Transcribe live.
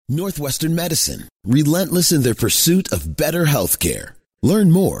Northwestern Medicine, relentless in their pursuit of better healthcare. Learn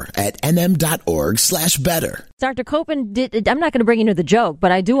more at nm.org/better. Dr. Copen, I'm not going to bring you into the joke,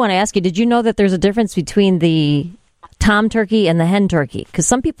 but I do want to ask you, did you know that there's a difference between the tom turkey and the hen turkey? Because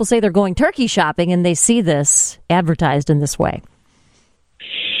some people say they're going turkey shopping and they see this advertised in this way.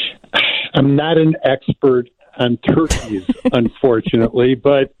 I'm not an expert on turkeys, unfortunately,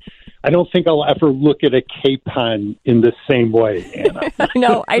 but I don't think I'll ever look at a capon in the same way, Anna.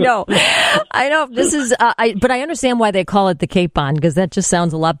 I know. This is, but I understand why they call it the capon, because that just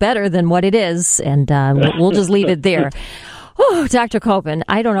sounds a lot better than what it is, and we'll just leave it there. Oh, Dr. Copen,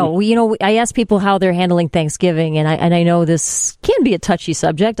 I don't know. I ask people how they're handling Thanksgiving, and I know this can be a touchy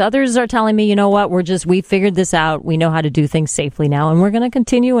subject. Others are telling me, you know what, we figured this out. We know how to do things safely now, and we're going to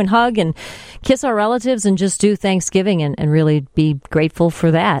continue and hug and kiss our relatives and just do Thanksgiving and really be grateful for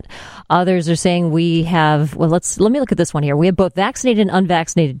that. Others are saying we have, let me look at this one here. We have both vaccinated and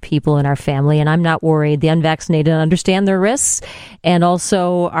unvaccinated people in our family, and I'm not worried. The unvaccinated understand their risks and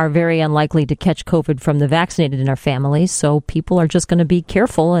also are very unlikely to catch COVID from the vaccinated in our family, so people are just going to be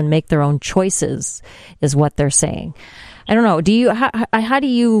careful and make their own choices, is what they're saying. I don't know. Do you have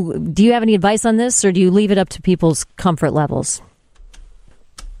any advice on this, or do you leave it up to people's comfort levels?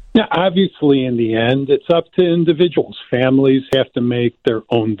 Yeah, obviously, in the end, it's up to individuals. Families have to make their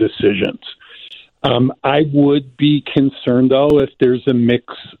own decisions. I would be concerned, though, if there's a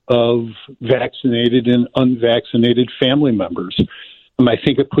mix of vaccinated and unvaccinated family members. I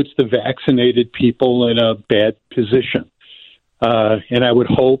think it puts the vaccinated people in a bad position. And I would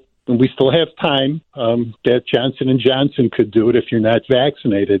hope, and we still have time, that Johnson & Johnson could do it if you're not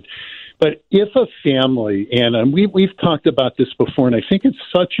vaccinated. But if a family, and we've talked about this before, and I think it's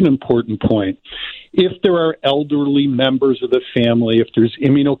such an important point, if there are elderly members of the family, if there's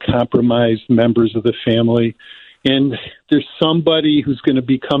immunocompromised members of the family, and there's somebody who's going to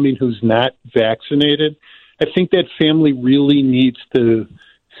be coming who's not vaccinated, I think that family really needs to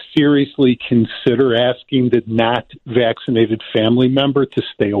seriously consider asking the not vaccinated family member to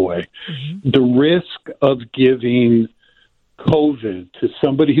stay away. Mm-hmm. The risk of giving COVID to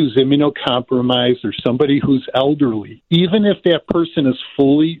somebody who's immunocompromised or somebody who's elderly, even if that person is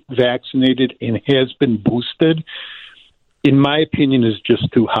fully vaccinated and has been boosted, in my opinion, is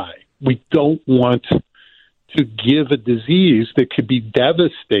just too high. We don't want to give a disease that could be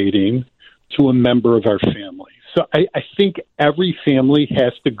devastating to a member of our family. So I think every family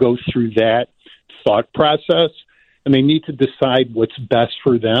has to go through that thought process, and they need to decide what's best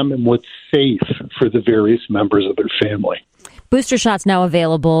for them and what's safe for the various members of their family. Booster shots now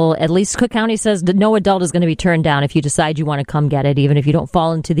available. At least Cook County says that no adult is going to be turned down if you decide you want to come get it, even if you don't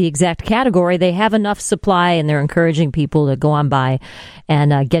fall into the exact category. They have enough supply, and they're encouraging people to go on by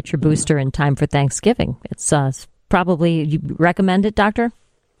and get your booster in time for Thanksgiving. It's probably, you recommend it, Doctor?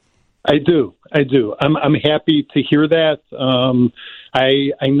 I do. I'm happy to hear that.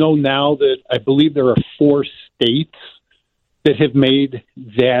 I know now that I believe there are 4 states that have made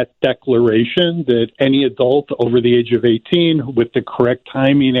that declaration that any adult over the age of 18 with the correct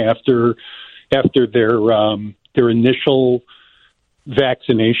timing after their initial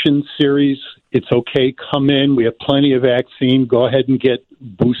vaccination series, it's okay, come in. We have plenty of vaccine. Go ahead and get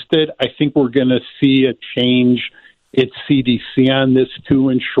boosted. I think we're going to see a change at CDC on this, too,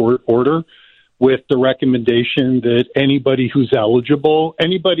 in short order, with the recommendation that anybody who's eligible,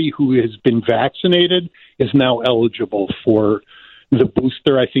 anybody who has been vaccinated is now eligible for the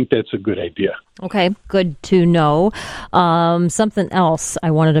booster. I think that's a good idea. Okay, good to know. Something else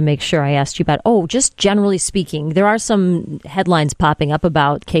I wanted to make sure I asked you about. Just generally speaking, there are some headlines popping up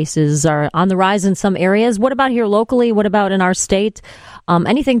about cases are on the rise in some areas. What about here locally? What about in our state?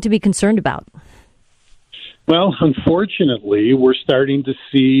 Anything to be concerned about? Well, unfortunately, we're starting to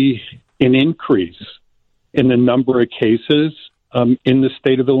see an increase in the number of cases in the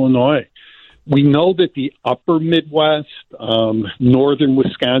state of Illinois. We know that the upper Midwest, northern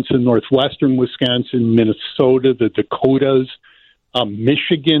Wisconsin, northwestern Wisconsin, Minnesota, the Dakotas,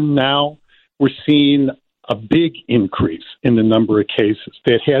 Michigan now, we're seeing a big increase in the number of cases.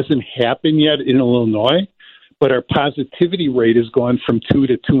 That hasn't happened yet in Illinois, but our positivity rate has gone from 2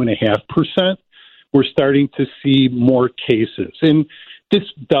 to 2.5%. We're starting to see more cases. And this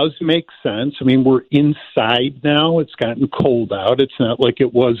does make sense. I mean, we're inside now. It's gotten cold out. It's not like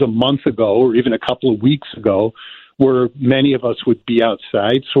it was a month ago or even a couple of weeks ago where many of us would be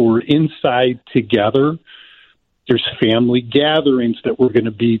outside. So we're inside together. There's family gatherings that we're going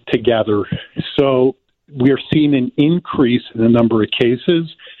to be together. So we're seeing an increase in the number of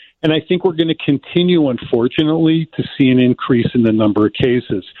cases. And I think we're going to continue, unfortunately, to see an increase in the number of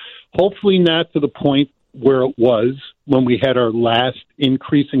cases. Hopefully not to the point where it was when we had our last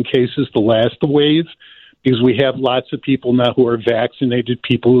increase in cases, the last wave, because we have lots of people now who are vaccinated,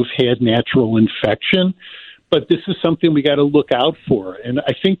 people who've had natural infection. But this is something we got to look out for. And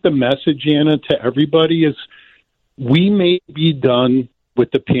I think the message, Anna, to everybody is we may be done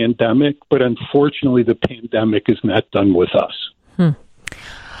with the pandemic, but unfortunately the pandemic is not done with us.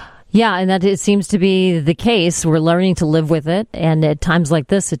 Yeah, and that it seems to be the case. We're learning to live with it, and at times like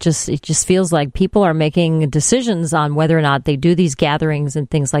this, it just feels like people are making decisions on whether or not they do these gatherings and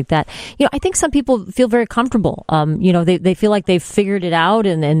things like that. You know, I think some people feel very comfortable. They feel like they've figured it out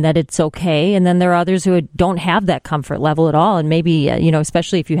and that it's okay, and then there are others who don't have that comfort level at all. And maybe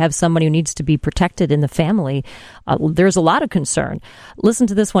especially if you have somebody who needs to be protected in the family, there's a lot of concern. Listen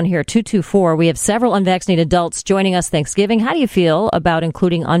to this one here, 224. We have several unvaccinated adults joining us Thanksgiving. How do you feel about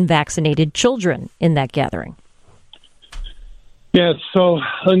including unvaccinated children in that gathering? Yeah, so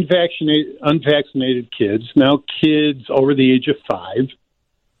unvaccinated kids, now kids over the age of 5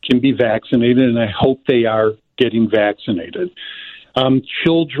 can be vaccinated, and I hope they are getting vaccinated.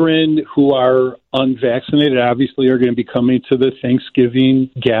 Children who are unvaccinated obviously are going to be coming to the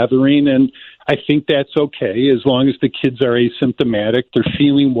Thanksgiving gathering, and I think that's okay as long as the kids are asymptomatic, they're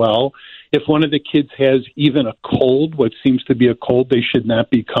feeling well. If one of the kids has even a cold, what seems to be a cold, they should not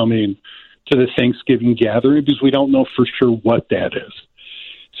be coming to the Thanksgiving gathering because we don't know for sure what that is.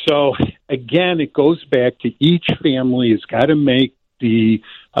 So, again, it goes back to each family has got to make the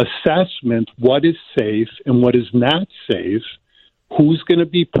assessment what is safe and what is not safe, who's going to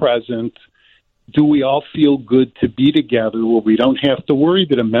be present, do we all feel good to be together where we don't have to worry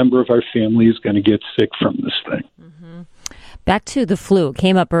that a member of our family is going to get sick from this thing. Back to the flu. It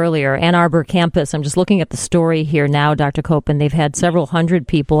came up earlier. Ann Arbor campus. I'm just looking at the story here now, Dr. Copen. They've had several hundred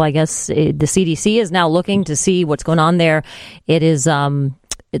people. I guess the CDC is now looking to see what's going on there. It is,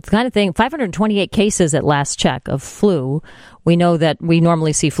 it's the kind of thing, 528 cases at last check of flu. We know that we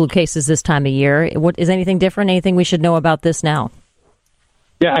normally see flu cases this time of year. What, is anything different? Anything we should know about this now?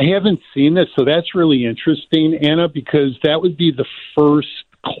 Yeah, I haven't seen this, so that's really interesting, Anna, because that would be the first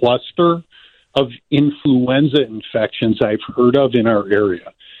cluster of influenza infections I've heard of in our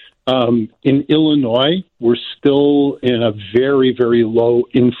area. In Illinois, we're still in a very, very low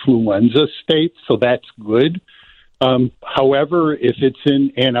influenza state, so that's good. However, if it's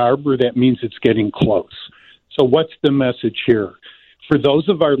in Ann Arbor, that means it's getting close. So what's the message here? For those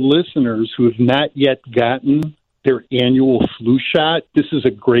of our listeners who have not yet gotten their annual flu shot, this is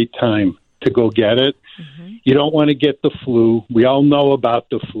a great time to go get it. Mm-hmm. You don't want to get the flu. We all know about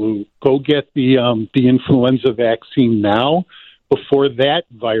the flu. Go get the influenza vaccine now before that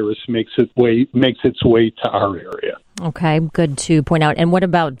virus makes its way to our area. Okay, good to point out. And what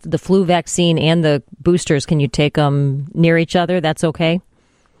about the flu vaccine and the boosters? Can you take them near each other? That's okay?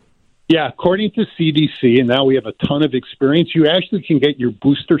 Yeah, according to CDC, and now we have a ton of experience, you actually can get your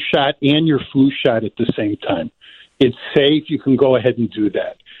booster shot and your flu shot at the same time. It's safe. You can go ahead and do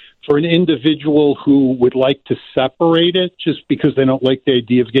that. For an individual who would like to separate it just because they don't like the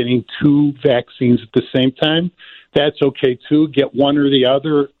idea of getting two vaccines at the same time, that's okay too. Get one or the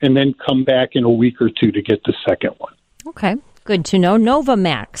other and then come back in a week or two to get the second one. Okay, good to know.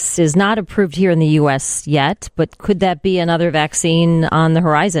 Novavax is not approved here in the U.S. yet, but could that be another vaccine on the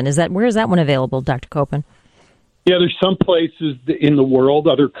horizon? Where is that one available, Dr. Copen? Yeah, there's some places in the world,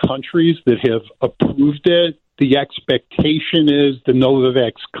 other countries that have approved it. The expectation is the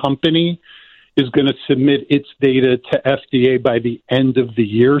Novavax company is going to submit its data to FDA by the end of the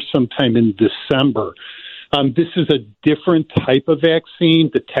year, sometime in December. This is a different type of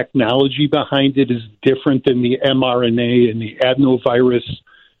vaccine. The technology behind it is different than the mRNA and the adenovirus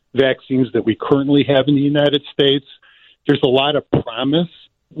vaccines that we currently have in the United States. There's a lot of promise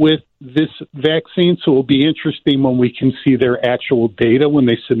with this vaccine, so it'll be interesting when we can see their actual data when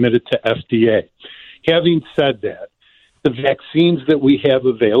they submit it to FDA. Having said that, the vaccines that we have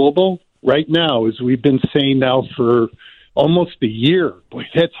available right now, as we've been saying now for almost a year, boy,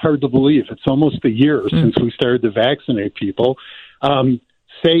 that's hard to believe. It's almost a year since we started to vaccinate people.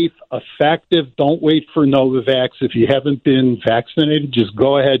 Safe, effective. Don't wait for Novavax. If you haven't been vaccinated, just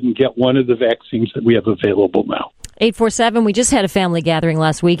go ahead and get one of the vaccines that we have available now. 847, we just had a family gathering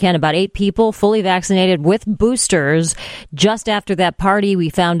last weekend, about 8 people fully vaccinated with boosters. Just after that party, we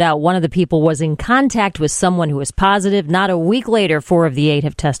found out one of the people was in contact with someone who was positive. Not a week later, 4 of the 8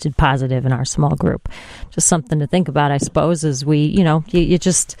 have tested positive in our small group. Just something to think about, I suppose, as we,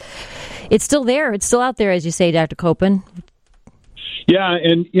 it's still there. It's still out there, as you say, Dr. Copen. Yeah,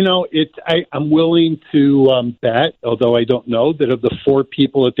 and, I'm willing to bet, although I don't know, that of the 4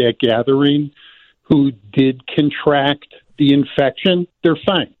 people at that gathering who did contract the infection, they're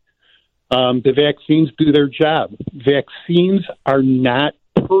fine. The vaccines do their job. Vaccines are not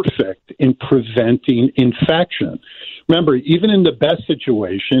perfect in preventing infection. Remember, even in the best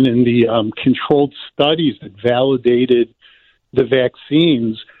situation, in the controlled studies that validated the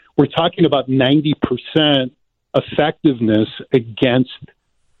vaccines, we're talking about 90% effectiveness against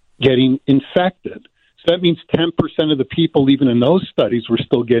getting infected. So that means 10% of the people, even in those studies, were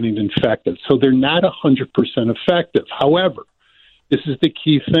still getting infected. So they're not 100% effective. However, this is the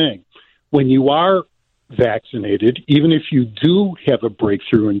key thing. When you are vaccinated, even if you do have a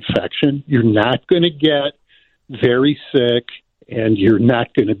breakthrough infection, you're not going to get very sick and you're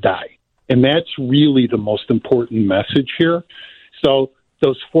not going to die. And that's really the most important message here. So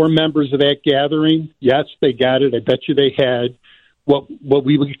those 4 members of that gathering, yes, they got it. I bet you they had what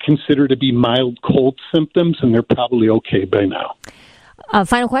we would consider to be mild cold symptoms, and they're probably okay by now.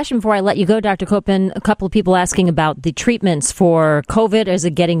 Final question before I let you go, Dr. Koppen. A couple of people asking about the treatments for COVID. Is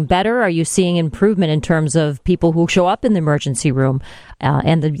it getting better? Are you seeing improvement in terms of people who show up in the emergency room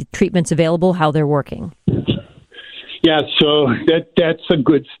and the treatments available, how they're working? Yeah, so that's a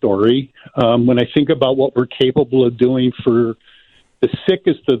good story. When I think about what we're capable of doing for the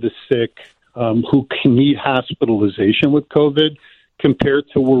sickest of the sick who can need hospitalization with COVID, compared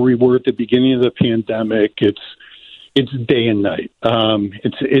to where we were at the beginning of the pandemic, it's day and night.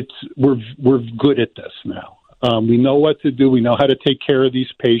 We're good at this now. We know what to do. We know how to take care of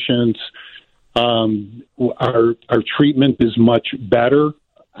these patients. Our treatment is much better.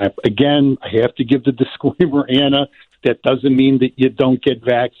 Again, I have to give the disclaimer, Anna, that doesn't mean that you don't get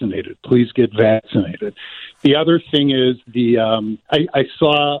vaccinated. Please get vaccinated. The other thing is I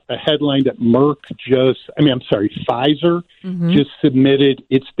saw a headline that Pfizer just submitted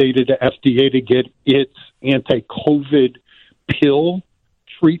its data to FDA to get its anti-COVID pill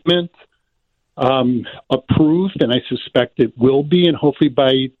treatment approved, and I suspect it will be. And hopefully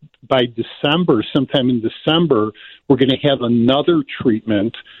by December, sometime in December, we're going to have another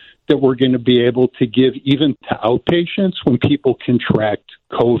treatment that we're going to be able to give even to outpatients when people contract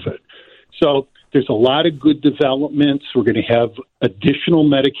COVID. So there's a lot of good developments. We're going to have additional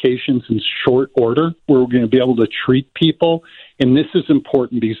medications in short order where we're going to be able to treat people. And this is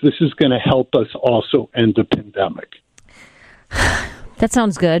important because this is going to help us also end the pandemic. That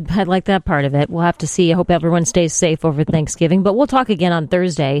sounds good. I like that part of it. We'll have to see. I hope everyone stays safe over Thanksgiving. But we'll talk again on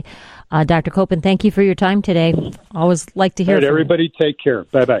Thursday. Dr. Koppen, thank you for your time today. Always like to hear from you. Everybody take care.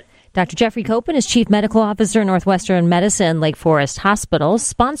 Bye-bye. Dr. Jeffrey Koppen is Chief Medical Officer, Northwestern Medicine, Lake Forest Hospital,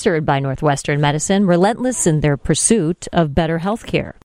 sponsored by Northwestern Medicine, relentless in their pursuit of better health care.